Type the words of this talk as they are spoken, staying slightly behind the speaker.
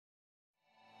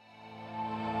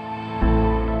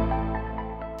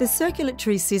The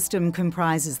circulatory system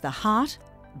comprises the heart,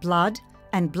 blood,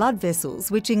 and blood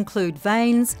vessels, which include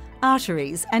veins,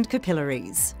 arteries, and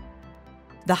capillaries.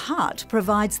 The heart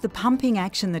provides the pumping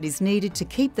action that is needed to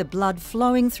keep the blood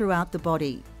flowing throughout the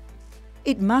body.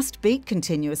 It must beat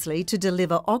continuously to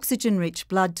deliver oxygen-rich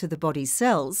blood to the body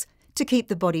cells to keep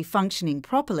the body functioning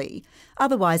properly,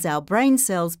 otherwise our brain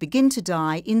cells begin to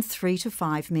die in 3 to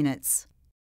 5 minutes.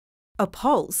 A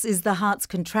pulse is the heart's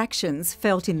contractions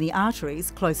felt in the arteries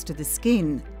close to the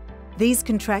skin. These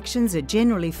contractions are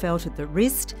generally felt at the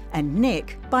wrist and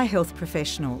neck by health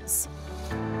professionals.